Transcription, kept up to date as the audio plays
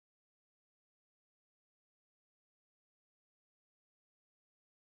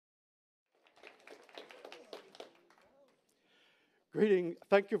Greeting.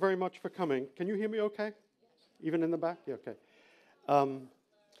 Thank you very much for coming. Can you hear me okay? Even in the back? Yeah, okay.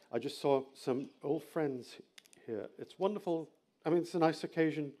 I just saw some old friends here. It's wonderful. I mean, it's a nice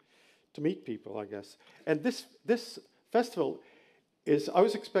occasion to meet people, I guess. And this festival is, I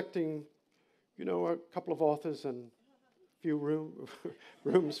was expecting, a couple of authors and a few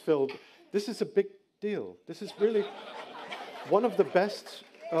rooms filled. This is a big deal. This is really one of the best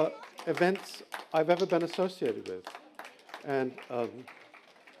events I've ever been associated with. And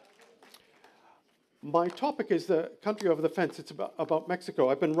my topic is the country over the fence. It's about Mexico.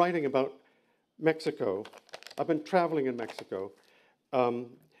 I've been writing about Mexico. I've been traveling in Mexico.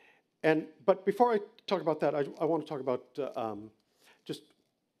 But before I talk about that, I want to talk about just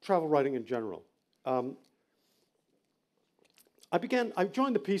travel writing in general. I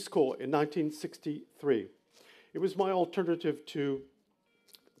joined the Peace Corps in 1963. It was my alternative to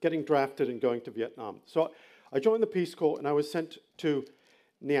getting drafted and going to Vietnam. So I joined the Peace Corps and I was sent to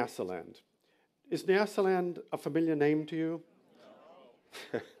Nyasaland. Is Nyasaland a familiar name to you?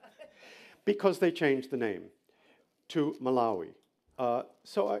 No. Because they changed the name to Malawi.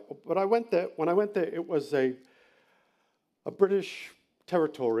 But I went there. When I went there, it was a British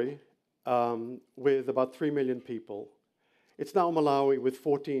territory with about 3 million people. It's now Malawi with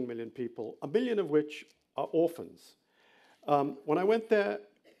 14 million people, 1 million of which are orphans. When I went there,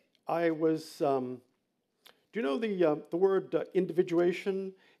 I was... do you know the word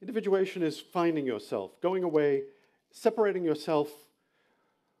individuation? Individuation is finding yourself, going away, separating yourself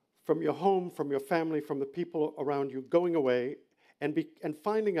from your home, from your family, from the people around you, going away and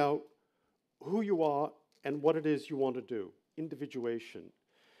finding out who you are and what it is you want to do. Individuation.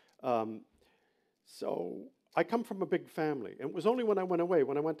 So I come from a big family. And it was only when I went away,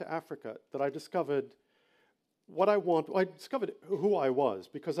 when I went to Africa, that I discovered what I want. I discovered who I was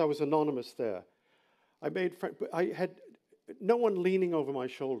because I was anonymous there. I made friends. I had no one leaning over my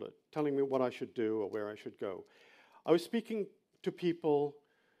shoulder, telling me what I should do or where I should go. I was speaking to people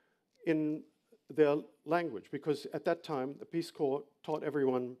in their language, because at that time, the Peace Corps taught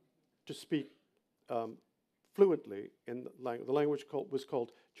everyone to speak fluently in the language was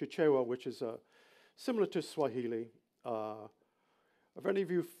called Chichewa, which is similar to Swahili. Are any of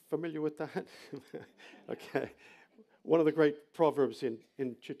you familiar with that? Okay. One of the great proverbs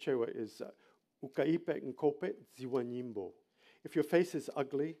in Chichewa is, Ukaipe nkope ziwa nyimbo. If your face is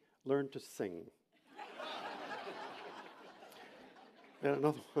ugly, learn to sing. And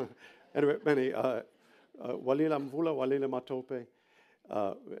another one. Anyway, many. Walila mvula, walila matope.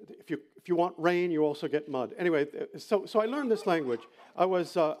 If you want rain, you also get mud. Anyway, so I learned this language. I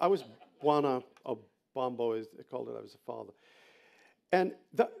was Bwana, or Bombo, as they called it. I was a father. And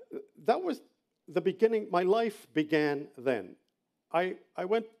that was the beginning. My life began then. I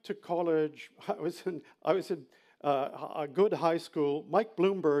went to college. I was in a good high school. Mike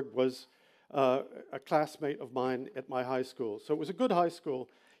Bloomberg was a classmate of mine at my high school. So it was a good high school.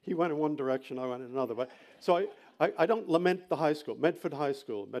 He went in one direction, I went in another. But so I don't lament the high school, Medford High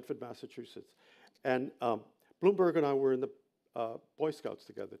School, Medford, Massachusetts. And Bloomberg and I were in the Boy Scouts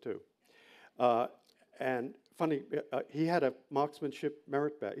together too. And funny, he had a marksmanship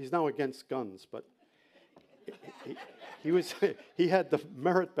merit badge. He's now against guns, but he had the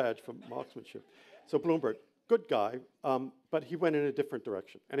merit badge for marksmanship. So Bloomberg, good guy, but he went in a different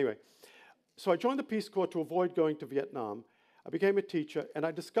direction. Anyway, so I joined the Peace Corps to avoid going to Vietnam. I became a teacher, and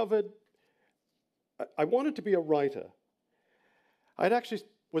I discovered I wanted to be a writer. I actually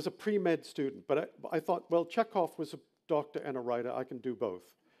was a pre-med student, but I thought, well, Chekhov was a doctor and a writer. I can do both.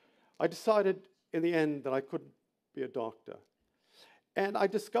 I decided in the end that I couldn't be a doctor. And I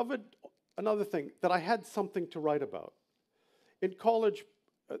discovered another thing, that I had something to write about. In college,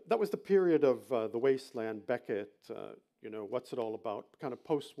 that was the period of The Wasteland, Beckett, What's It All About, kind of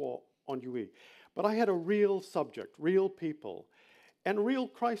post-war ennui. But I had a real subject, real people, and real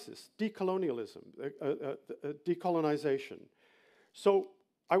crisis, decolonialism, decolonization. So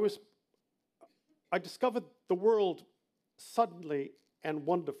I discovered the world suddenly and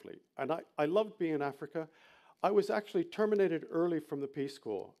wonderfully, and I loved being in Africa. I was actually terminated early from the Peace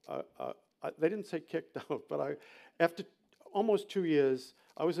Corps. They didn't say kicked out, but after almost 2 years,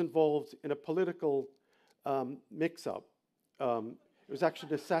 I was involved in a political mix-up. It was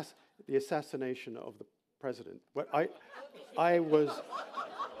actually the assassination of the president. But I was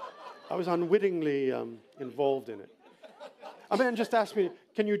unwittingly involved in it. A man just asked me,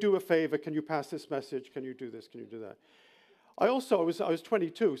 "Can you do a favor? Can you pass this message? Can you do this? Can you do that?" I was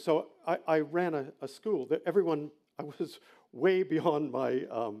 22, so I ran a school that I was way beyond my.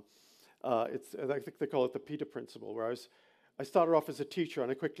 I think they call it the Peter Principle, where I started off as a teacher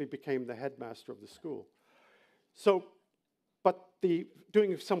and I quickly became the headmaster of the school. So, but the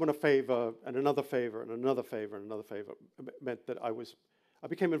doing someone a favor and another favor and another favor and another favor meant that I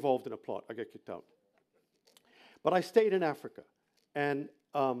became involved in a plot. I got kicked out. But I stayed in Africa, and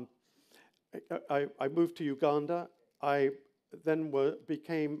I moved to Uganda. I then I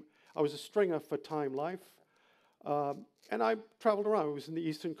was a stringer for Time Life, and I traveled around. I was in the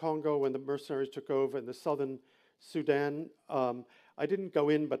Eastern Congo when the mercenaries took over, in the Southern Sudan. I didn't go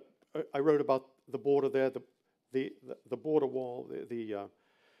in, but I wrote about the border there, the border wall, the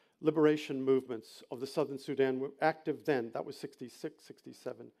liberation movements of the Southern Sudan were active then. That was 66,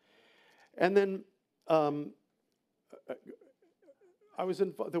 67. And then there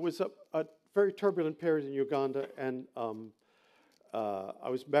was a very turbulent period in Uganda, and I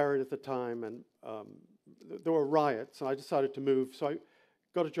was married at the time, and there were riots, and I decided to move, so I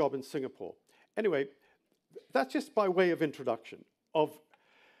got a job in Singapore. Anyway, that's just by way of introduction, of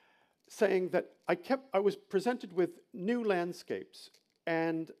saying that I was presented with new landscapes,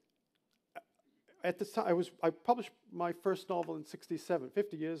 and at the time, I published my first novel in 67,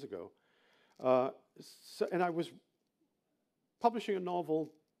 50 years ago, and I was publishing a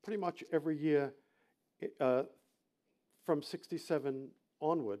novel pretty much every year from 67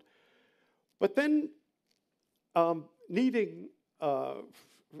 onward. But then needing an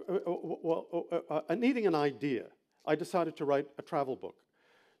idea, I decided to write a travel book.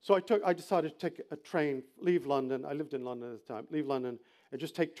 So I decided to take a train, leave London. I lived in London at the time. Leave London and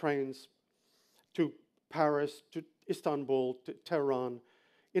just take trains to Paris, to Istanbul, to Tehran,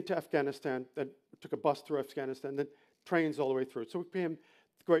 into Afghanistan. Then took a bus through Afghanistan. Then trains all the way through. So it became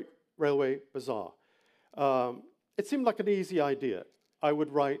the Great Railway Bazaar. It seemed like an easy idea. I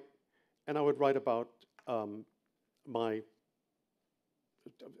would write about my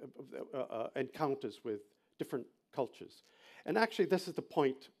encounters with different cultures. And actually, this is the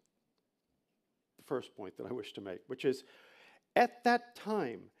first point that I wish to make, which is, at that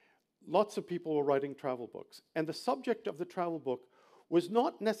time, lots of people were writing travel books. And the subject of the travel book was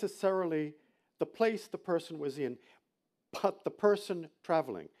not necessarily the place the person was in, but the person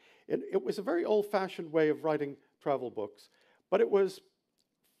traveling. It was a very old-fashioned way of writing travel books, but it was,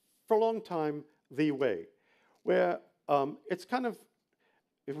 for a long time, the way, where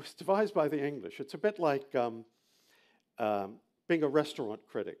it was devised by the English. It's a bit like being a restaurant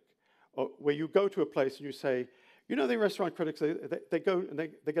critic, where you go to a place and you say, you know, the restaurant critics, they go and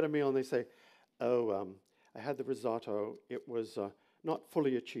they get a meal and they say, oh, I had the risotto, it was not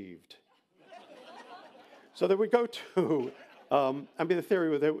fully achieved. So they would go to, the theory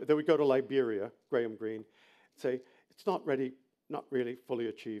was they would go to Liberia, Graham Greene, say, it's not ready, not really fully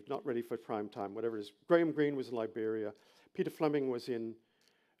achieved, not ready for prime time, whatever it is. Graham Greene was in Liberia. Peter Fleming was in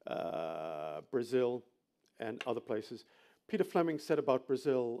Brazil and other places. Peter Fleming said about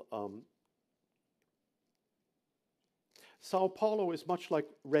Brazil, Sao Paulo is much like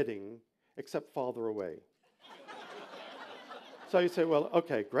Reading, except farther away. So you say, well,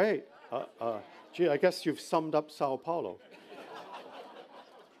 okay, great. Gee, I guess you've summed up Sao Paulo.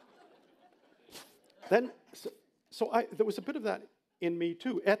 Then, there was a bit of that in me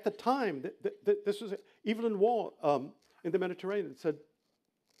too. At the time, this was Evelyn Waugh in the Mediterranean said,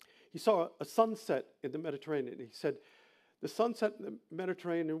 he saw a sunset in the Mediterranean. He said, the sunset in the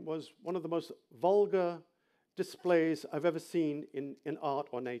Mediterranean was one of the most vulgar displays I've ever seen in art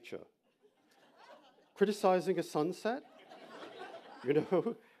or nature. Criticizing a sunset? You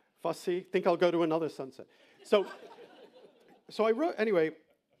know, fussy, think I'll go to another sunset. So I wrote, anyway,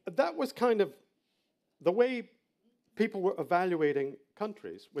 that was kind of the way people were evaluating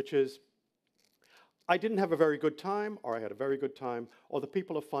countries, which is, I didn't have a very good time, or I had a very good time, or the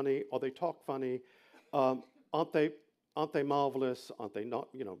people are funny, or they talk funny. Aren't they marvelous? Aren't they not,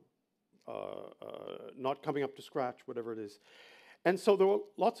 not coming up to scratch, whatever it is. And so there were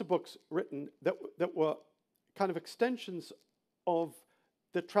lots of books written that were kind of extensions of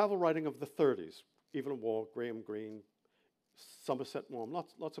the travel writing of the 30s. Evelyn Waugh, Graham Greene, Somerset Maugham,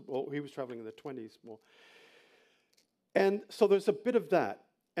 lots of, well, he was traveling in the 20s more. And so there's a bit of that.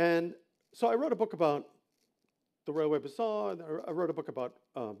 And so I wrote a book about the Railway Bazaar. I wrote a book about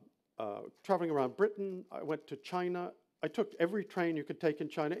traveling around Britain. I went to China. I took every train you could take in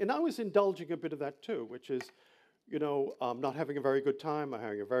China. And I was indulging a bit of that too, which is, not having a very good time. I'm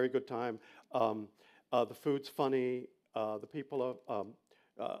having a very good time. The food's funny. The people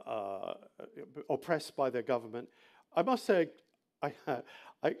are oppressed by their government. I must say, I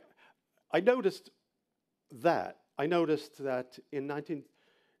noticed that. I noticed that in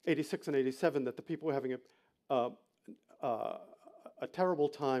 1986 and 87 that the people were having a terrible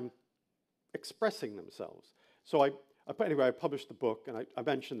time expressing themselves. So anyway, I published the book, and I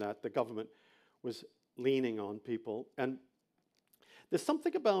mentioned that the government was leaning on people. And there's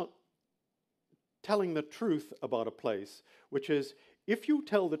something about telling the truth about a place, which is if you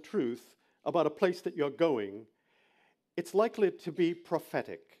tell the truth about a place that you're going, it's likely to be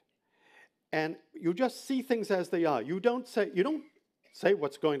prophetic. And you just see things as they are. You don't say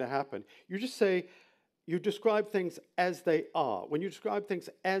what's going to happen. You just say, you describe things as they are. When you describe things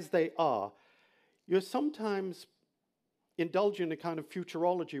as they are, you're sometimes indulging in a kind of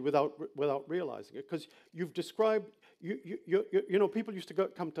futurology without realizing it, because you've described, you know, people used to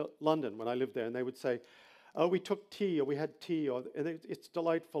come to London when I lived there, and they would say, oh, we took tea, or we had tea, or it's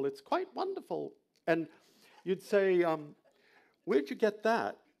delightful, it's quite wonderful. And you'd say, where'd you get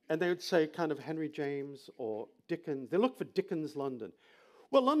that? And they would say kind of Henry James or Dickens. They look for Dickens' London.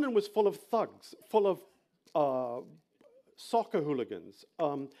 Well, London was full of thugs, full of soccer hooligans.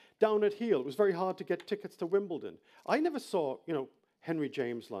 Down at Heel, it was very hard to get tickets to Wimbledon. I never saw, you know, Henry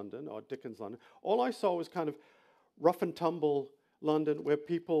James London or Dickens London. All I saw was kind of rough and tumble London, where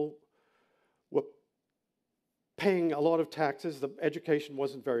people were paying a lot of taxes. The education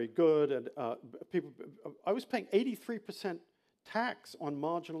wasn't very good, and I was paying 83% tax on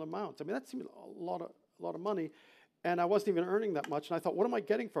marginal amounts. I mean, that seemed a lot of money, and I wasn't even earning that much. And I thought, what am I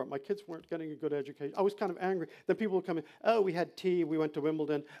getting for it? My kids weren't getting a good education. I was kind of angry. Then people would come in. Oh, we had tea. We went to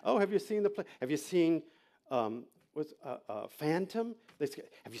Wimbledon. Oh, have you seen the play? Have you seen Phantom? They say,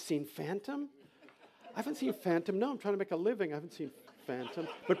 have you seen Phantom? I haven't seen Phantom. No, I'm trying to make a living. I haven't seen Phantom.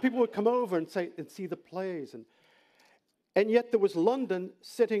 But people would come over and see the plays, and yet there was London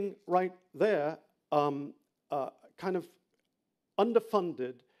sitting right there, kind of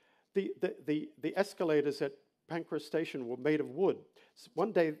underfunded. The escalators at Pancras Station were made of wood. So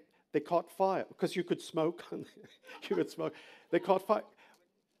one day they caught fire because you could smoke. You could smoke. They caught fire.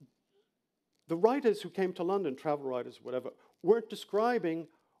 The writers who came to London, travel writers, whatever, weren't describing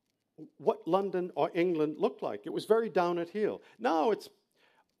what London or England looked like. It was very down at heel. Now it's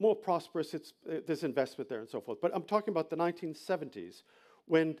more prosperous. There's investment there and so forth. But I'm talking about the 1970s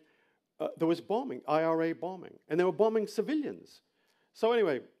when there was bombing, IRA bombing, and they were bombing civilians. So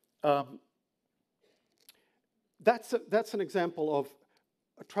anyway, that's an example of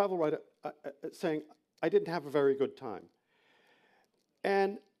a travel writer saying, I didn't have a very good time.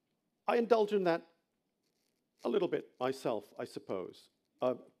 And I indulge in that a little bit myself, I suppose.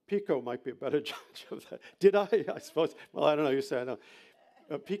 Pico might be a better judge of that. Did I suppose? Well, I don't know. You say I know.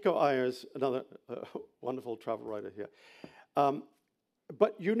 Pico Ayers, another wonderful travel writer here.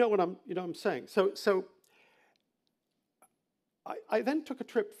 But you know what I'm saying. So I then took a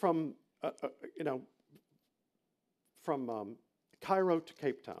trip from Cairo to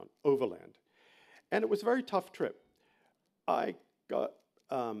Cape Town, overland. And it was a very tough trip. I got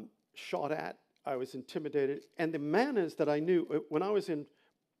shot at, I was intimidated, and the manners that I knew, when I was in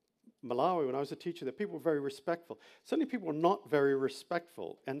Malawi, when I was a teacher, that people were very respectful. Suddenly people were not very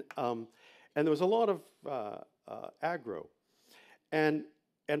respectful, and there was a lot of aggro. And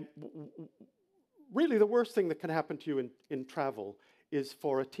really the worst thing that can happen to you in travel is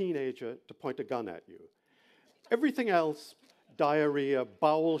for a teenager to point a gun at you. Everything else, diarrhea,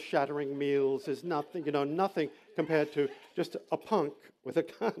 bowel-shattering meals, is nothing, nothing compared to just a punk with a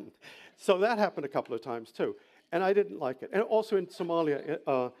gun. So that happened a couple of times too, and I didn't like it. And also in Somalia,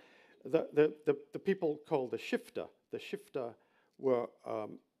 the people called the Shifta were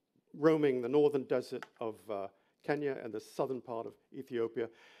roaming the northern desert of Kenya and the southern part of Ethiopia,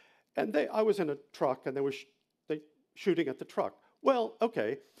 and I was in a truck, and they were shooting at the truck. Well,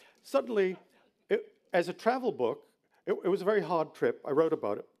 okay, suddenly, as a travel book, it was a very hard trip. I wrote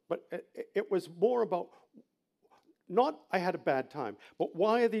about it, but it was more about, not I had a bad time, but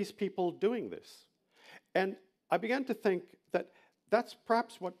why are these people doing this? And I began to think that that's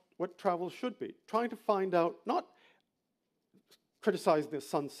perhaps what travel should be, trying to find out, not criticizing the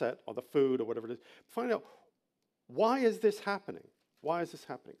sunset or the food or whatever it is, find out, why is this happening? Why is this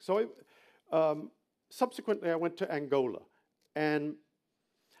happening? So subsequently, I went to Angola, and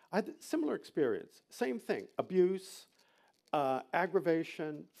I had a similar experience. Same thing, abuse,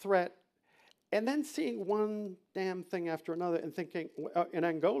 aggravation, threat, and then seeing one damn thing after another and thinking, in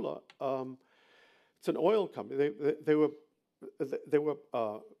Angola, it's an oil company. They were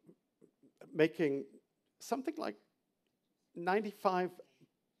making something like $95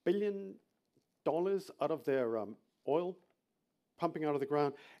 billion out of their oil pumping out of the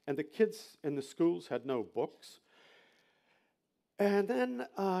ground, and the kids in the schools had no books. And then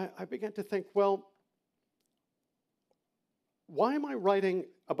I began to think, well, why am I writing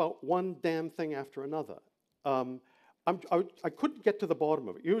about one damn thing after another? I couldn't get to the bottom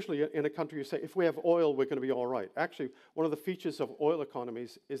of it. Usually in a country you say, if we have oil, we're going to be all right. Actually, one of the features of oil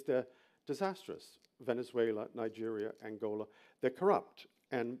economies is they're disastrous. Venezuela, Nigeria, Angola, they're corrupt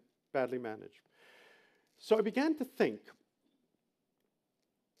and badly managed. So I began to think,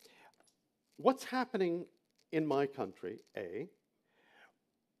 what's happening in my country, A,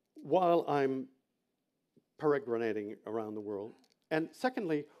 while I'm peregrinating around the world, and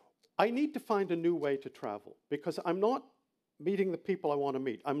secondly, I need to find a new way to travel because I'm not meeting the people I want to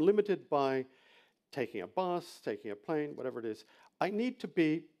meet. I'm limited by taking a bus, taking a plane, whatever it is. I need to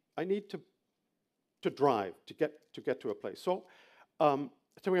drive to get to a place. So,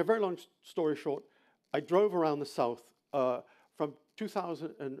 to make a very long story short, I drove around the South from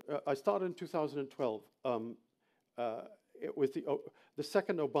 2000. I started in 2012. It was the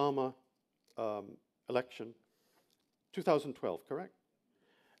second Obama election, 2012, correct?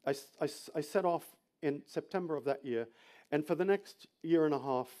 I set off in September of that year, and for the next year and a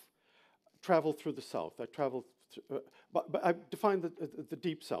half, traveled through the South. I traveled, but I defined the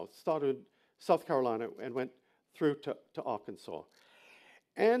deep South. Started in South Carolina and went through to Arkansas.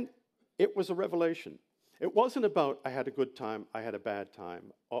 And it was a revelation. It wasn't about I had a good time, I had a bad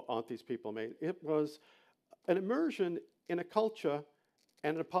time, or aren't these people amazing? It was an immersion in a culture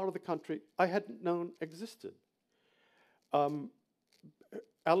and in a part of the country I hadn't known existed.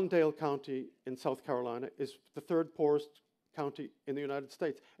 Allendale County in South Carolina is the third poorest county in the United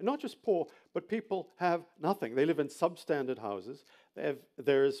States. And not just poor, but people have nothing. They live in substandard houses.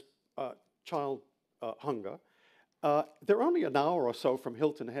 There's child hunger. They're only an hour or so from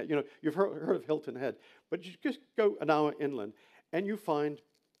Hilton Head. You know, you've heard of Hilton Head, but you just go an hour inland, and you find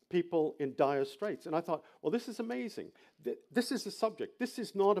people in dire straits. And I thought, well, this is amazing. This is the subject. This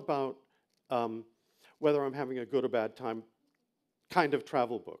is not about whether I'm having a good or bad time kind of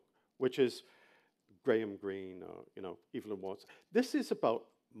travel book, which is Graham Greene or, you know, Evelyn Watts. This is about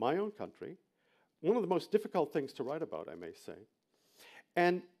my own country, one of the most difficult things to write about, I may say.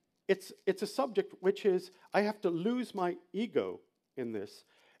 And it's a subject which is, I have to lose my ego in this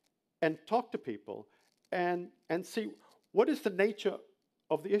and talk to people and see what is the nature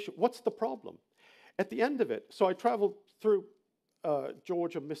of the issue, what's the problem. At the end of it, so I traveled through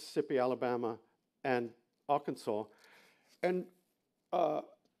Georgia, Mississippi, Alabama, and Arkansas, and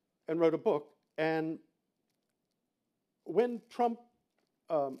wrote a book. And when Trump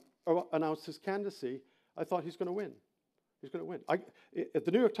announced his candidacy, I thought he's going to win. He's going to win.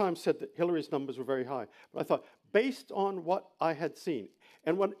 The New York Times said that Hillary's numbers were very high. But I thought, based on what I had seen,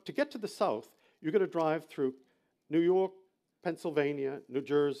 and to get to the South, you're going to drive through New York, Pennsylvania, New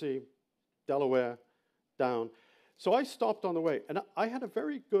Jersey, Delaware, down. So I stopped on the way, and I had a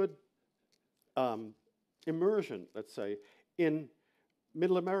very good immersion, let's say, in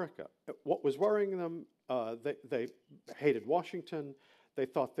Middle America. What was worrying them, they hated Washington, they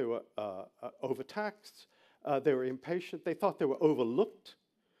thought they were overtaxed, they were impatient, they thought they were overlooked,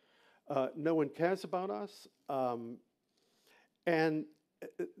 no one cares about us, and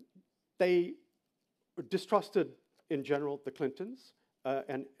they distrusted, in general, the Clintons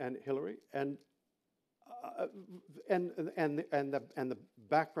and Hillary, and the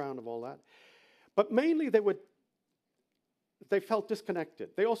background of all that. But mainly they felt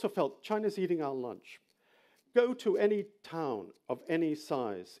disconnected. They also felt China's eating our lunch. Go to any town of any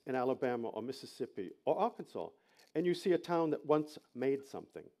size in Alabama or Mississippi or Arkansas, and you see a town that once made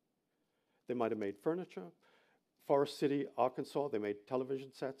something. They might have made furniture. Forest City, Arkansas, they made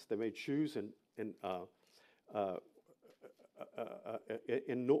television sets. They made shoes in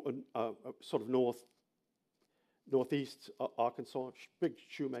sort of northeast Arkansas, big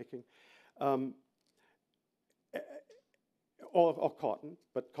shoemaking. Or cotton,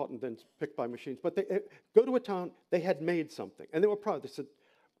 but cotton then picked by machines. But they go to a town, they had made something, and they were proud. They said,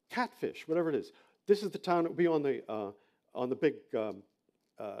 catfish, whatever it is. This is the town that would be on the big,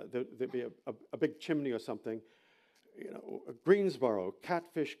 there'd be a big chimney or something. You know, Greensboro,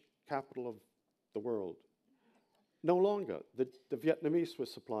 catfish capital of the world. No longer. The Vietnamese were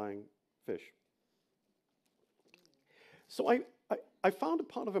supplying fish. So I found a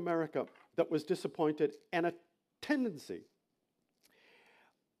part of America that was disappointed and a tendency.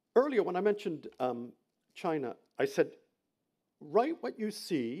 Earlier, when I mentioned China, I said, write what you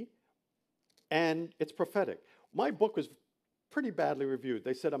see, and it's prophetic. My book was pretty badly reviewed.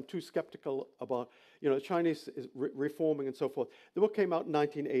 They said I'm too skeptical about, you know, the Chinese is reforming and so forth. The book came out in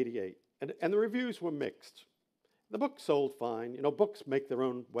 1988, and the reviews were mixed. The book sold fine. You know, books make their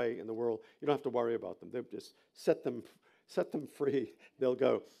own way in the world. You don't have to worry about them. They just set them free. They'll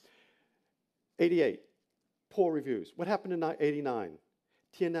go. 88, poor reviews. What happened in 89?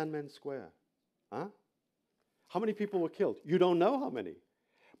 Tiananmen Square. Huh? How many people were killed? You don't know how many.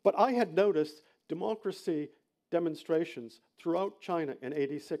 But I had noticed democracy demonstrations throughout China in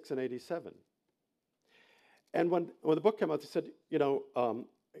 86 and 87. And when the book came out, they said, you know,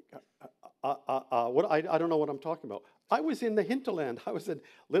 I don't know what I'm talking about. I was in the hinterland. I was in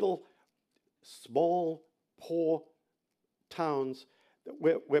little, small, poor towns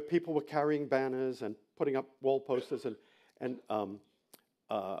where people were carrying banners and putting up wall posters and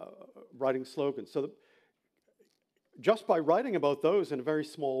writing slogans. So just by writing about those in a very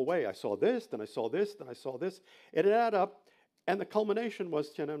small way, I saw this, then I saw this, then I saw this. It added up, and the culmination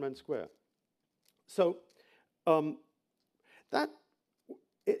was Tiananmen Square. So that,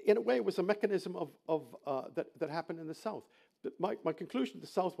 in a way, was a mechanism that happened in the South. My conclusion to the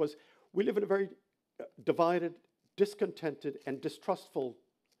South was we live in a very divided, discontented, and distrustful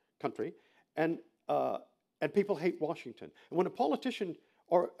country, and people hate Washington. And when a politician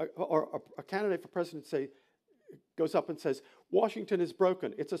or a candidate for president goes up and says, Washington is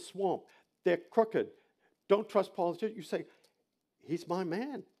broken, it's a swamp, they're crooked, don't trust politicians, you say, he's my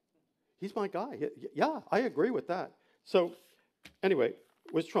man. He's my guy. Yeah, I agree with that. So, anyway,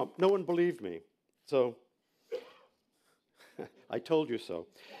 it was Trump. No one believed me. So, I told you so.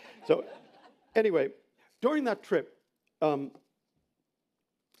 So, anyway, during that trip,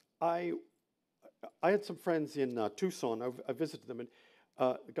 I had some friends in Tucson. I visited them, and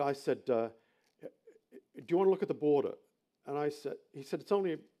the guy said, do you want to look at the border? And he said, it's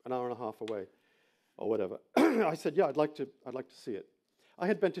only an hour and a half away, or whatever. I said, yeah, I'd like to see it. I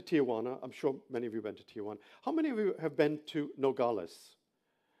had been to Tijuana. I'm sure many of you have been to Tijuana. How many of you have been to Nogales?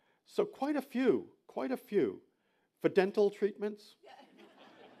 So quite a few. For dental treatments?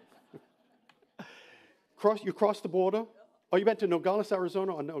 You cross the border? Oh, you went to Nogales,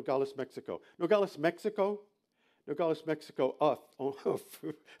 Arizona, or Nogales, Mexico? Nogales, Mexico? Nogales, Mexico.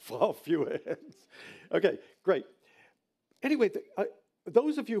 Far fewer heads. Okay, great. Anyway,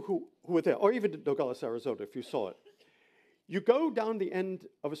 those of you who were there, or even Nogales, Arizona, if you saw it, you go down the end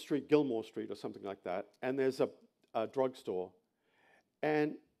of a street, Gilmore Street or something like that, and there's a drugstore,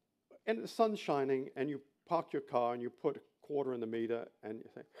 and the sun's shining, and you park your car, and you put a quarter in the meter, and you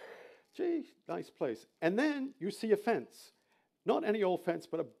think, gee, nice place. And then you see a fence. Not any old fence,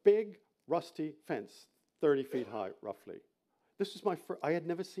 but a big, rusty fence, 30 feet high, roughly. This was I had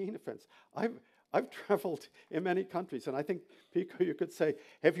never seen a fence. I've traveled in many countries, and I think, Pico, you could say,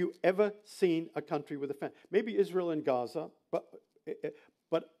 have you ever seen a country with a fence? Maybe Israel and Gaza, but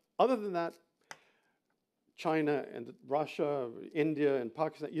other than that, China and Russia, India and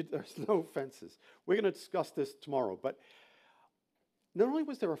Pakistan, there's no fences. We're going to discuss this tomorrow, but not only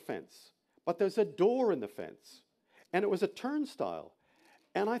was there a fence, but there's a door in the fence, and it was a turnstile.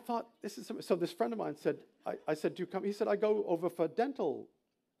 And I thought, so this friend of mine said, I said, do you come? He said, I go over for dental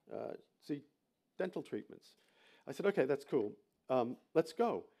treatments. I said, okay, that's cool. Let's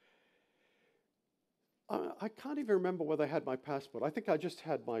go. I can't even remember whether I had my passport. I think I just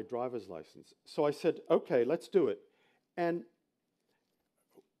had my driver's license. So I said, okay, let's do it. And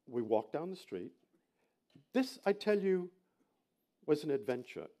we walked down the street. This, I tell you, was an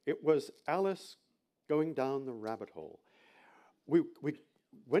adventure. It was Alice going down the rabbit hole. We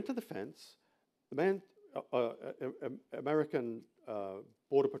went to the fence. The man, American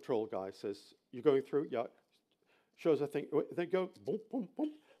Border Patrol guy says, you going through? Yeah. Shows a thing. They go, boom, boom,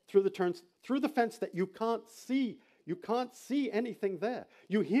 boom, through the fence that you can't see. You can't see anything there.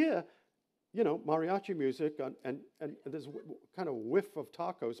 You hear, mariachi music, and there's kind of whiff of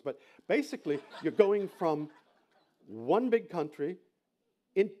tacos, but basically you're going from one big country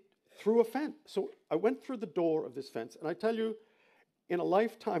through a fence. So I went through the door of this fence, and I tell you, in a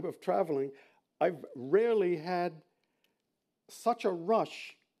lifetime of traveling, I've rarely had such a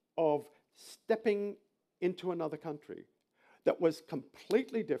rush of stepping into another country that was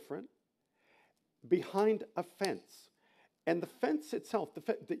completely different, behind a fence. And the fence itself, the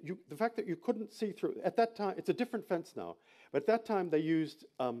fact that you couldn't see through, at that time, it's a different fence now, but at that time they used,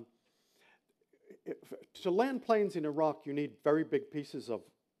 to land planes in Iraq, you need very big pieces of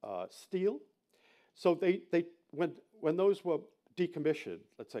steel. So when those were decommissioned,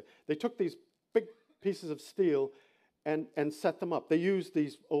 let's say, they took these big pieces of steel and set them up. They used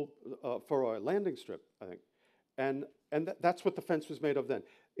these for a landing strip, I think, and that's what the fence was made of then.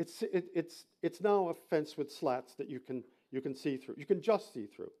 It's now a fence with slats that you can see through. You can just see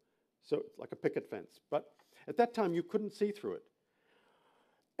through, so it's like a picket fence. But at that time, you couldn't see through it.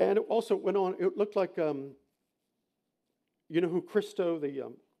 And it also went on. It looked like you know who Christo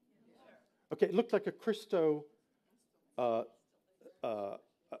okay, it looked like a Christo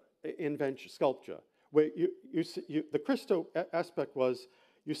invention sculpture, where you see the Christo aspect was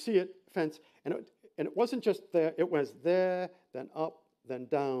you see it fence, and it wasn't just there. It was there, then up, then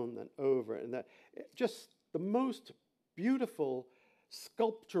down, then over, and that. Just the most beautiful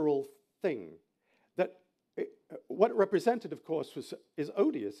sculptural thing that what it represented, of course, is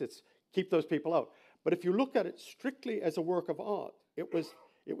odious. It's keep those people out. But if you look at it strictly as a work of art, it was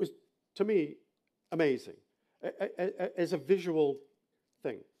to me, amazing as a visual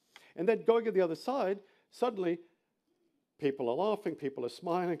thing. And then going to the other side, suddenly people are laughing, people are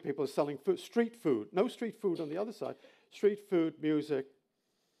smiling, people are selling food, street food. No street food on the other side. Street food, music,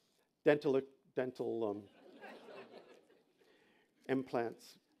 dental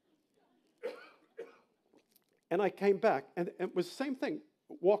implants. And I came back, and it was the same thing.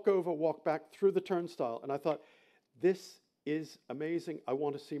 Walk over, walk back through the turnstile. And I thought, this is amazing. I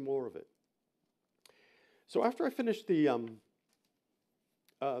want to see more of it. So after I finished the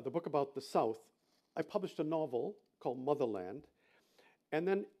book about the South, I published a novel called Motherland, and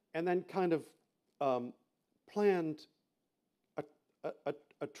then kind of planned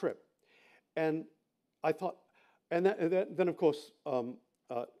a trip. And I thought, and then of course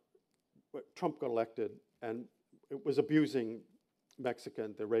Trump got elected, and it was abusing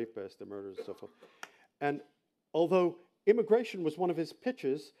Mexicans, the rapists, the murderers, and so forth. And although immigration was one of his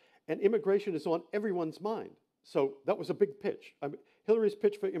pitches, and immigration is on everyone's mind, so that was a big pitch. I mean, Hillary's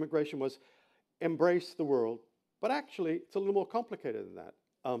pitch for immigration was embrace the world, but actually it's a little more complicated than that.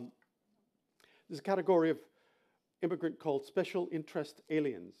 There's a category of immigrant called special interest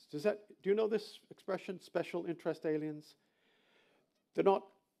aliens. Do you know this expression, special interest aliens? They're not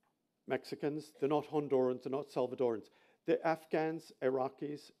Mexicans, they're not Hondurans, they're not Salvadorans. They're Afghans,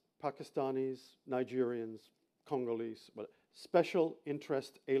 Iraqis, Pakistanis, Nigerians, Congolese, special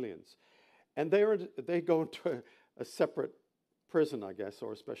interest aliens. And they go into a separate prison, I guess,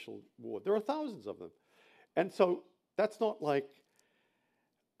 or a special ward. There are thousands of them. And so that's not like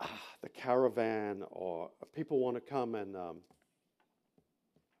the caravan, or people want to come and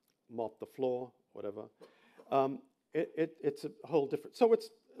mop the floor, whatever. It's a whole different. So it's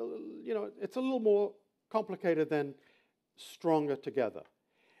it's a little more complicated than stronger together.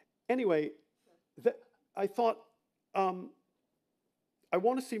 Anyway, I thought I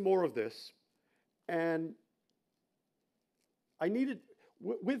want to see more of this, and I needed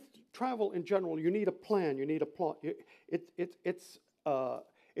with travel in general. You need a plan. You need a plot.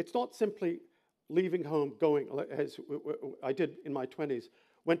 It's not simply leaving home, going, as I did in my 20s,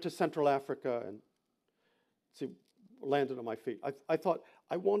 went to Central Africa and landed on my feet. I thought,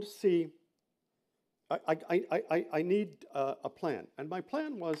 I want to see, I need a plan. And my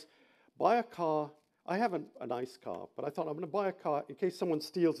plan was buy a car. I have a nice car, but I thought I'm going to buy a car in case someone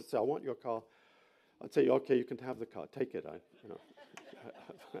steals it, say, I want your car. I'd say, okay, you can have the car, take it.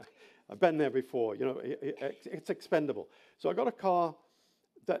 I've been there before, it's expendable. So I got a car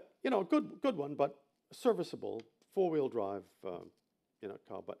that, a good one, but serviceable, four-wheel drive, car.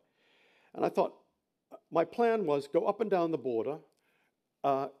 And I thought, my plan was go up and down the border,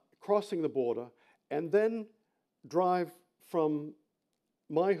 crossing the border, and then drive from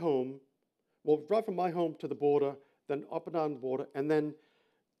my home to the border, then up and down the border, and then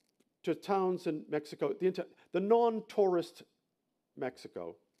to towns in Mexico, the non-tourist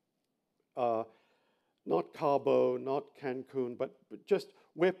Mexico, not Cabo, not Cancun, but just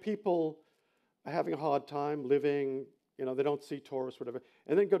where people are having a hard time living, they don't see tourists, whatever,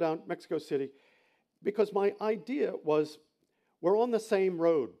 and then go down Mexico City, because my idea was we're on the same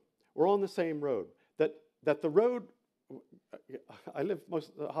road. We're on the same road. That the road, I live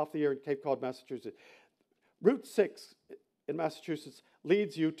half the year in Cape Cod, Massachusetts. Route 6 in Massachusetts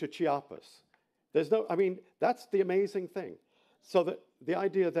leads you to Chiapas. That's the amazing thing. So that the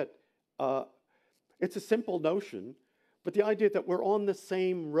idea that it's a simple notion, but the idea that we're on the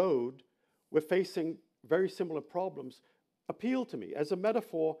same road, we're facing very similar problems, appealed to me as a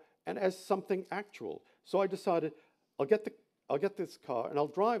metaphor and as something actual. So I decided I'll get this car and I'll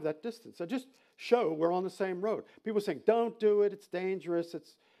drive that distance. I just show we're on the same road. People are saying, don't do it, it's dangerous,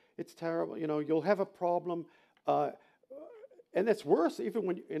 it's terrible, you'll have a problem. And it's worse, even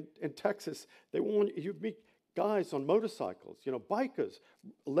when in Texas, you meet guys on motorcycles, bikers,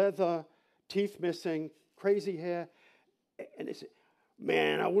 leather, teeth missing, crazy hair, and they say,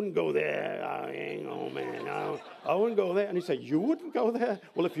 man, I wouldn't go there. I wouldn't go there. And you say, you wouldn't go there?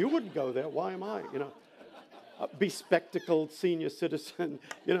 Well, if you wouldn't go there, why am I? Bespectacled senior citizen,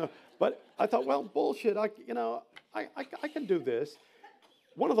 But I thought, well, bullshit. I can do this.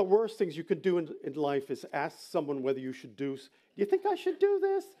 One of the worst things you could do in life is ask someone whether you should do you think I should do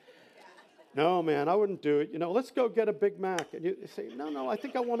this? No, man, I wouldn't do it. Let's go get a Big Mac. And you say, no, I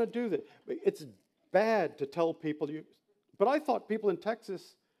think I want to do this. It's bad to tell people but I thought people in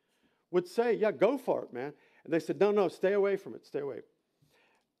Texas would say, yeah, go for it, man. And they said, no, stay away from it, stay away.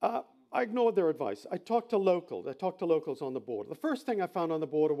 I ignored their advice. I talked to locals. I talked to locals on the border. The first thing I found on the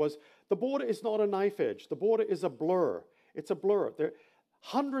border was the border is not a knife edge. The border is a blur. It's a blur.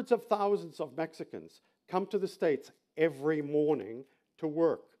 Hundreds of thousands of Mexicans come to the States every morning to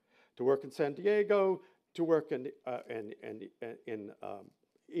work in San Diego, to work in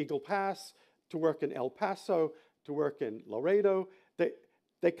Eagle Pass, to work in El Paso, to work in Laredo.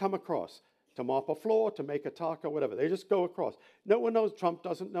 They come across to mop a floor, to make a taco, whatever. They just go across. No one knows. Trump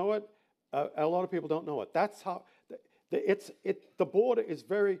doesn't know it. A lot of people don't know it. That's how the border is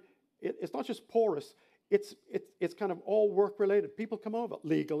very. It's not just porous. It's kind of all work related. People come over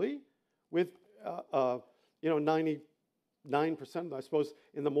legally, with 99%, I suppose,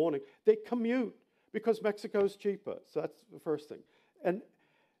 in the morning. They commute because Mexico's cheaper. So that's the first thing. And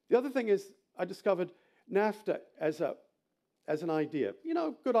the other thing is, I discovered NAFTA as an idea.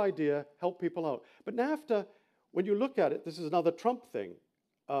 Good idea, help people out. But NAFTA, when you look at it, this is another Trump thing.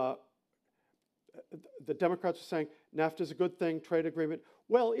 The Democrats are saying NAFTA is a good thing, trade agreement.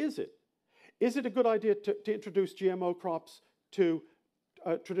 Well, is it? Is it a good idea to introduce GMO crops to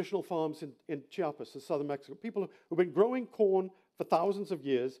traditional farms in Chiapas, in southern Mexico? People who've been growing corn for thousands of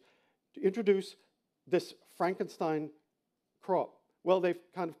years, to introduce this Frankenstein crop. Well, they've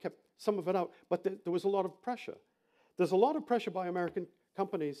kind of kept some of it out, but there was a lot of pressure. There's a lot of pressure by American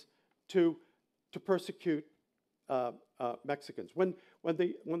companies to persecute Mexicans. When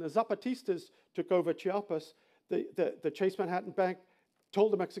the Zapatistas took over Chiapas, the Chase Manhattan Bank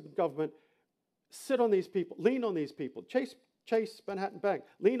told the Mexican government, sit on these people, lean on these people. Chase Manhattan Bank,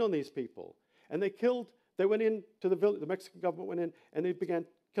 lean on these people. And they went into the village, the Mexican government went in, and they began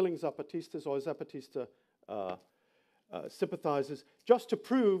killing Zapatistas or Zapatista sympathizers just to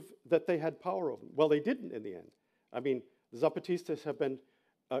prove that they had power over them. Well, they didn't in the end. I mean, the Zapatistas have been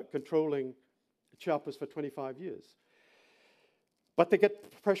controlling Chiapas for 25 years. But they get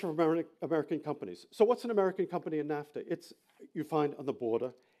pressure from American companies. So what's an American company in NAFTA? You find on the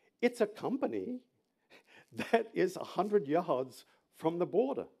border, it's a company that is 100 yards from the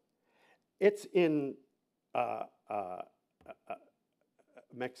border. It's in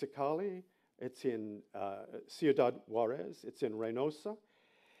Mexicali, it's in Ciudad Juarez, it's in Reynosa,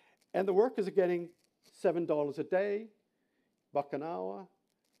 and the workers are getting $7 a day, $1 an hour.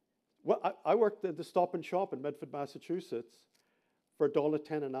 Well, I worked at the Stop and Shop in Medford, Massachusetts, for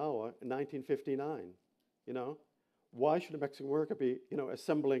 $1.10 an hour in 1959. Why should a Mexican worker be,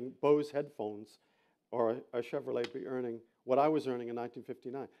 assembling Bose headphones, or a Chevrolet be earning what I was earning in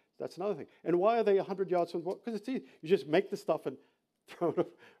 1959? That's another thing. And why are they 100 yards from the border? Because it's easy. You just make the stuff and throw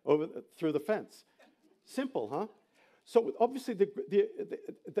it through the fence. Simple, huh? So obviously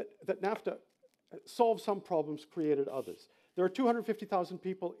that NAFTA solved some problems, created others. There are 250,000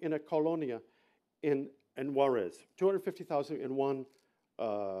 people in a colonia in Juarez, 250,000 in one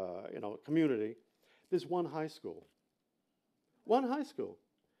community. There's one high school. One high school.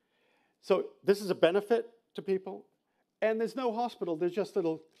 So this is a benefit to people. And there's no hospital. There's just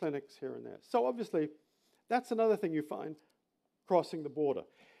little clinics here and there. So obviously, that's another thing you find crossing the border.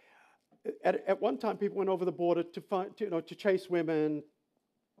 At one time, people went over the border to chase women,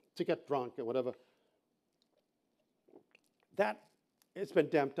 to get drunk or whatever. That it's been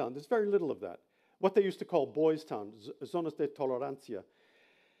damped down. There's very little of that. What they used to call Boys Town, Zonas de Tolerancia,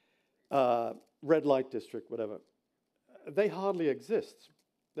 red light district, whatever. They hardly exist.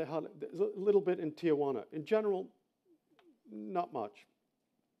 There's a little bit in Tijuana. In general, not much.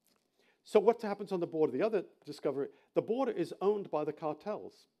 So what happens on the border? The other discovery, the border is owned by the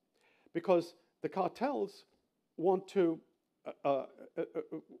cartels, because the cartels want to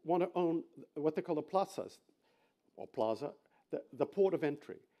own what they call the plazas, or plaza, the port of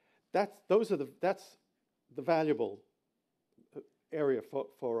entry. That's the valuable area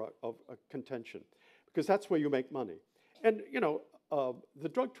of contention, because that's where you make money. And the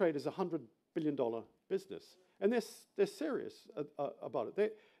drug trade is a $100 billion business, and they're serious about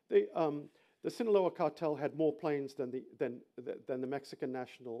it. The Sinaloa cartel had more planes than the Mexican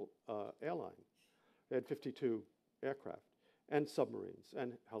National Airline. They had 52 aircraft and submarines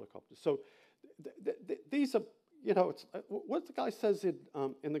and helicopters. So these are, what the guy says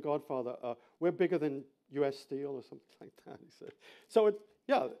in The Godfather, we're bigger than U.S. Steel or something like that, he said. So,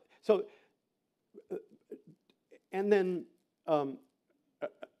 and then El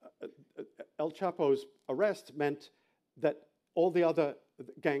Chapo's arrest meant that all the other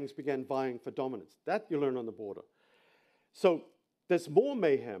gangs began vying for dominance. That you learn on the border. So there's more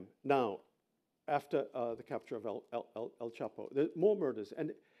mayhem now after the capture of El Chapo. There's more murders.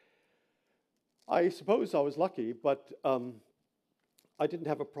 And I suppose I was lucky, but I didn't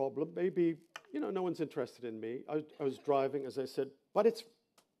have a problem. Maybe, no one's interested in me. I was driving, as I said, but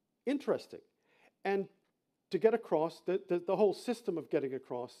interesting. And to get across, the whole system of getting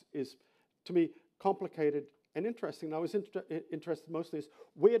across is, to me, complicated and interesting. And I was interested mostly is,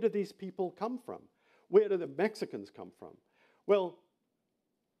 where do these people come from? Where do the Mexicans come from? Well,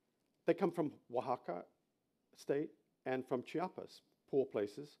 they come from Oaxaca state and from Chiapas, poor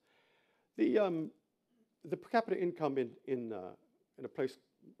places. The per capita income in a place,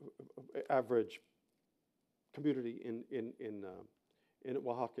 average community in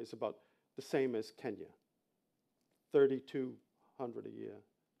Oaxaca is about the same as Kenya, $3,200 a year,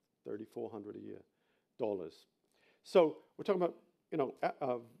 $3,400 a year dollars. So we're talking about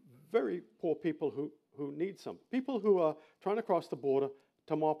very poor people who need some. People who are trying to cross the border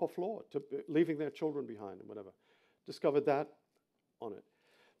to mop a floor, to leaving their children behind and whatever. Discovered that on it.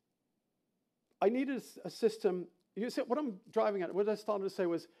 I needed a system. You see, what I'm driving at, what I started to say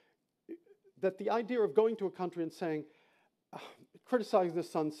was that the idea of going to a country and saying, criticizing the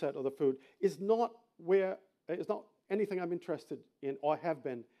sunset or the food is not anything I'm interested in or have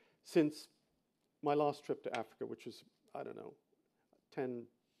been since my last trip to Africa, which was, I don't know, 10,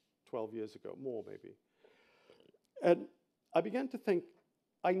 12 years ago, more maybe. And I began to think,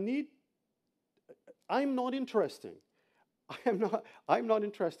 I'm not interesting. I'm not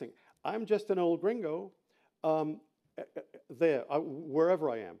interesting. I'm just an old gringo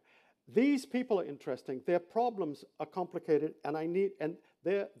wherever I am. These people are interesting. Their problems are complicated, and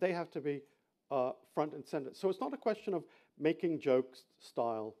they have to be front and center. So it's not a question of making jokes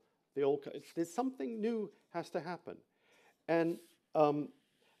style. There's something new has to happen. And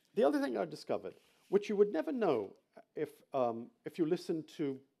the other thing I discovered, which you would never know if you listen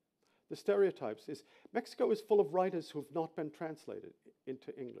to the stereotypes, is Mexico is full of writers who have not been translated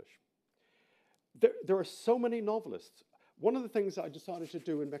into English. There are so many novelists. One of the things I decided to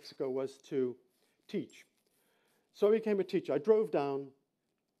do in Mexico was to teach. So I became a teacher. I drove down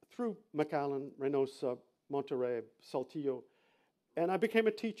through McAllen, Reynosa, Monterrey, Saltillo, and I became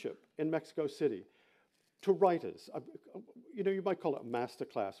a teacher in Mexico City to writers. You might call it a master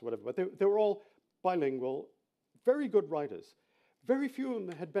class or whatever, but they were all bilingual, very good writers. Very few of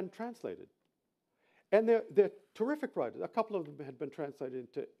them had been translated. And they're terrific writers. A couple of them had been translated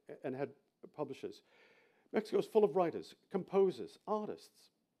into and had publishers. Mexico is full of writers, composers,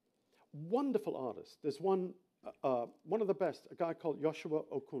 artists, wonderful artists. There's one of the best, a guy called Joshua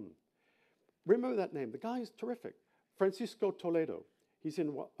Okun. Remember that name. The guy is terrific. Francisco Toledo. He's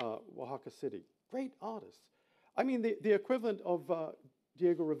in Oaxaca City. Great artists. I mean, the equivalent of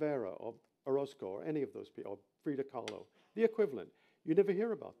Diego Rivera or Orozco or any of those people, or Frida Kahlo. The equivalent. You never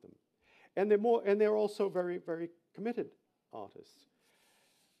hear about them. And they're also very, very committed artists.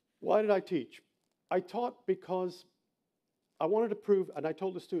 Why did I teach? I taught because I wanted to prove, and I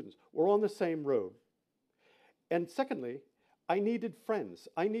told the students, we're on the same road. And secondly, I needed friends.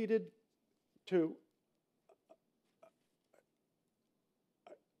 I needed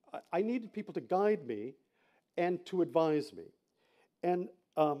people to guide me and to advise me. And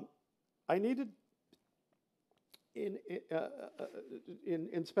I needed, in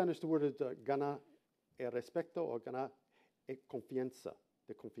Spanish, the word is ganar el respeto or ganar el confianza,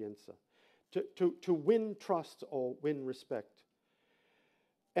 de confianza, to win trust or win respect.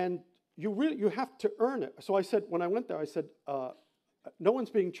 And you have to earn it. So I said, when I went there, I said, no one's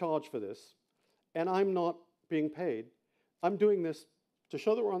being charged for this, and I'm not being paid. I'm doing this to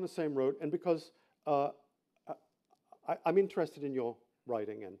show that we're on the same road, and because I'm interested in your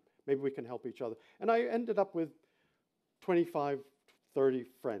writing, and maybe we can help each other. And I ended up with 25, 30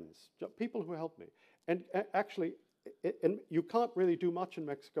 friends, people who helped me. And actually, and you can't really do much in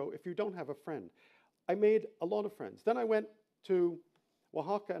Mexico if you don't have a friend. I made a lot of friends. Then I went to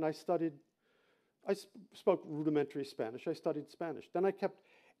Oaxaca and I spoke rudimentary Spanish. I studied Spanish. Then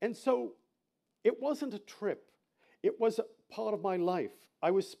and so it wasn't a trip. It was a part of my life. I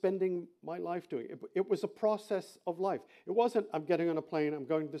was spending my life doing it. It was a process of life. It wasn't, I'm getting on a plane, I'm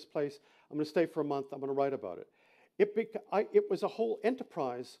going to this place, I'm going to stay for a month, I'm going to write about it. It was a whole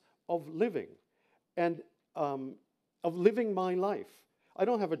enterprise of living and of living my life. I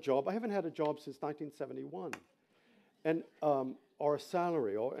don't have a job. I haven't had a job since 1971, and or a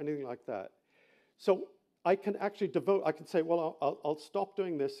salary or anything like that. So I can actually I can say, well, I'll stop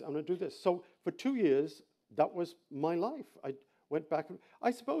doing this, I'm going to do this. So for 2 years, that was my life. I went back.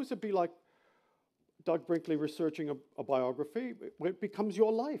 I suppose it'd be like Doug Brinkley researching a biography. It becomes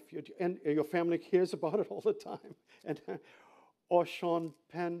your life, and your family hears about it all the time. And or Sean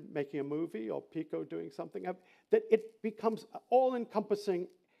Penn making a movie, or Pico doing something. That it becomes all-encompassing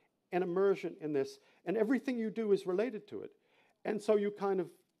an immersion in this, and everything you do is related to it. And so you kind of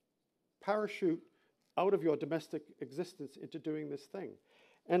parachute out of your domestic existence into doing this thing.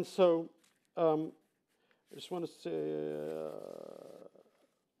 And so I just want to say,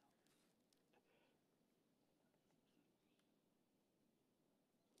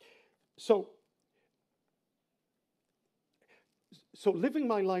 so living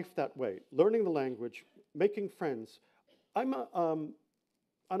my life that way, learning the language, making friends. I'm an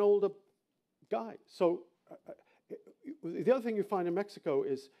older guy. So the other thing you find in Mexico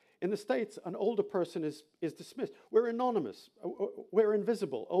is, in the States, an older person is dismissed. We're anonymous. We're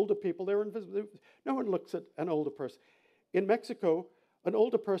invisible. Older people, they're invisible. No one looks at an older person. In Mexico, an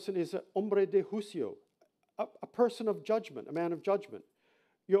older person is a hombre de juicio, a person of judgment, a man of judgment.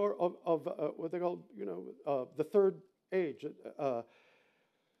 You're of what they call, the third age, the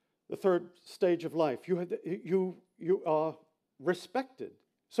third stage of life. You are respected.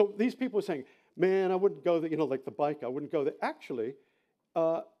 So these people are saying, man, I wouldn't go there, like the bike, I wouldn't go there. Actually,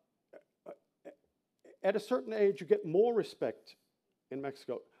 at a certain age, you get more respect in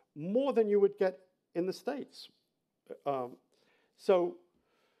Mexico, more than you would get in the States. So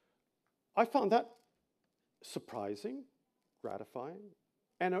I found that surprising, gratifying,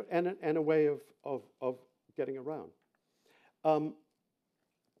 and a way of getting around. I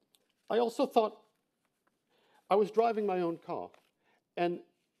also thought I was driving my own car. And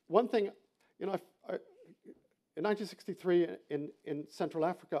one thing, in 1963 in Central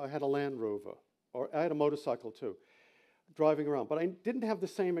Africa, I had a Land Rover, or I had a motorcycle too, driving around. But I didn't have the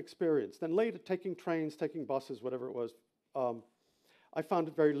same experience. Then later, taking trains, taking buses, whatever it was, I found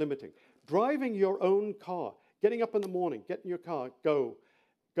it very limiting. Driving your own car, getting up in the morning, get in your car, go,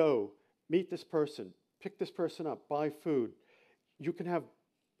 meet this person, pick this person up, buy food. You can have,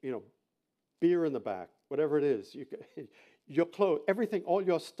 beer in the back, whatever it is. You can, your clothes, everything, all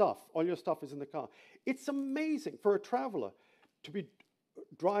your stuff is in the car. It's amazing for a traveler to be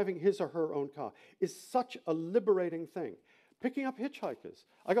driving his or her own car. Is such a liberating thing. Picking up hitchhikers.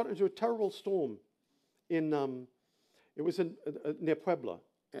 I got into a terrible storm in, it was in near Puebla,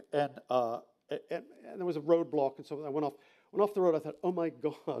 and there was a roadblock, and so I went off the road. I thought, oh my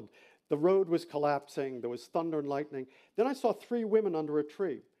God, the road was collapsing. There was thunder and lightning. Then I saw 3 women under a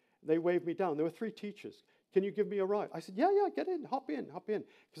tree. They waved me down. There were 3 teachers. Can you give me a ride? I said, yeah, get in, hop in.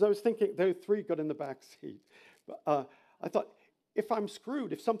 Because I was thinking, there were 3 got in the back seat. But I thought, if I'm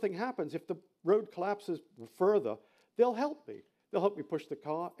screwed, if something happens, if the road collapses further, they'll help me. They'll help me push the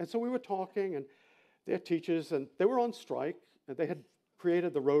car. And so we were talking, and they're teachers, and they were on strike, and they had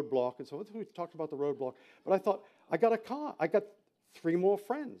created the roadblock, and so we talked about the roadblock. But I thought, I got a car. I got 3 more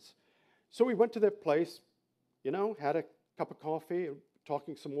friends. So we went to their place, had a cup of coffee,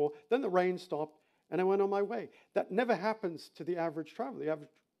 talking some more. Then the rain stopped, and I went on my way. That never happens to the average traveler. The average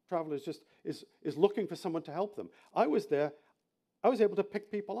traveler is looking for someone to help them. I was there. I was able to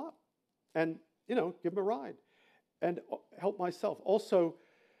pick people up and, give them a ride and help myself. Also,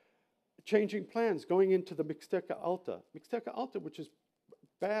 changing plans, going into the Mixteca Alta. Mixteca Alta, which is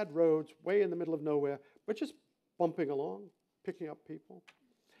bad roads, way in the middle of nowhere, but just bumping along, picking up people.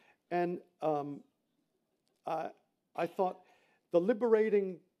 And I thought the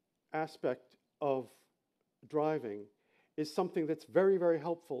liberating aspect of driving is something that's very, very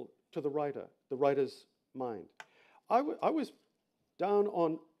helpful to the writer's mind. I was down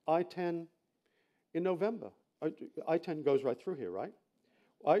on I-10 in November. I-10 goes right through here, right?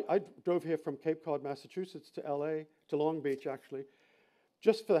 I drove here from Cape Cod, Massachusetts to LA, to Long Beach, actually,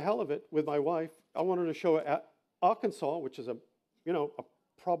 just for the hell of it with my wife. I wanted to show her Arkansas, which is a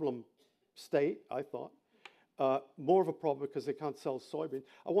problem state, I thought. More of a problem because they can't sell soybeans.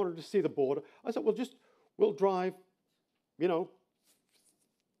 I wanted to see the border. I said, we'll drive, into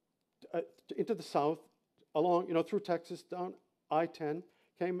the south, along, through Texas, down I-10,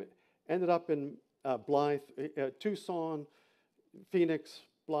 ended up in Blythe, Tucson, Phoenix,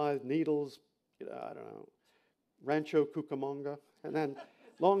 Blythe, Needles, I don't know, Rancho, Cucamonga, and then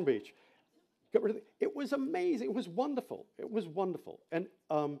Long Beach. It was amazing. It was wonderful. And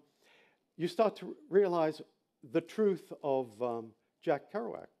you start to realize the truth of Jack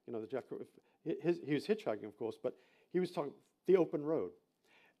Kerouac. He was hitchhiking, of course, but he was talking the open road.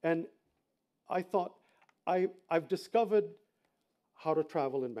 And I thought, I've discovered how to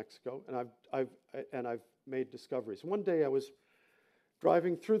travel in Mexico, and I've made discoveries. One day I was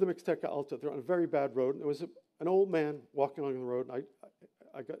driving through the Mixteca Alta. They're on a very bad road. And there was an old man walking along the road, and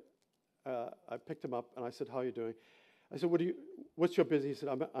I picked him up, and I said, "How are you doing?" I said, "What's your business?" He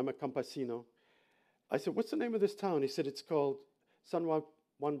said, "I'm a campesino." I said, "What's the name of this town?" He said, "It's called San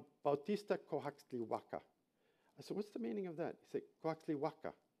Juan Bautista Coaxtlihuaca." I said, "What's the meaning of that?" He said,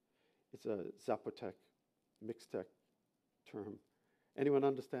 "Coaxtlihuaca. It's a Zapotec, Mixtec term. Anyone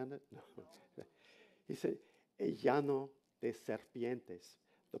understand it?" No. He said, "Llano de serpientes,"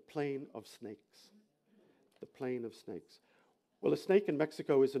 The plain of snakes. The plain of snakes. Well, a snake in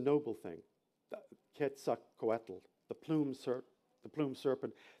Mexico is a noble thing. Quetzalcoatl, the plumed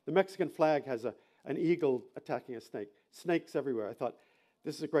serpent. The Mexican flag has an eagle attacking a snake. Snakes everywhere. I thought,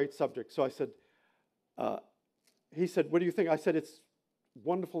 this is a great subject. So I said, he said, what do you think? I said, it's a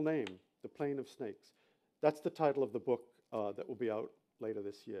wonderful name, The Plain of Snakes. That's the title of the book that will be out later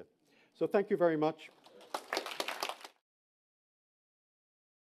this year. So thank you very much.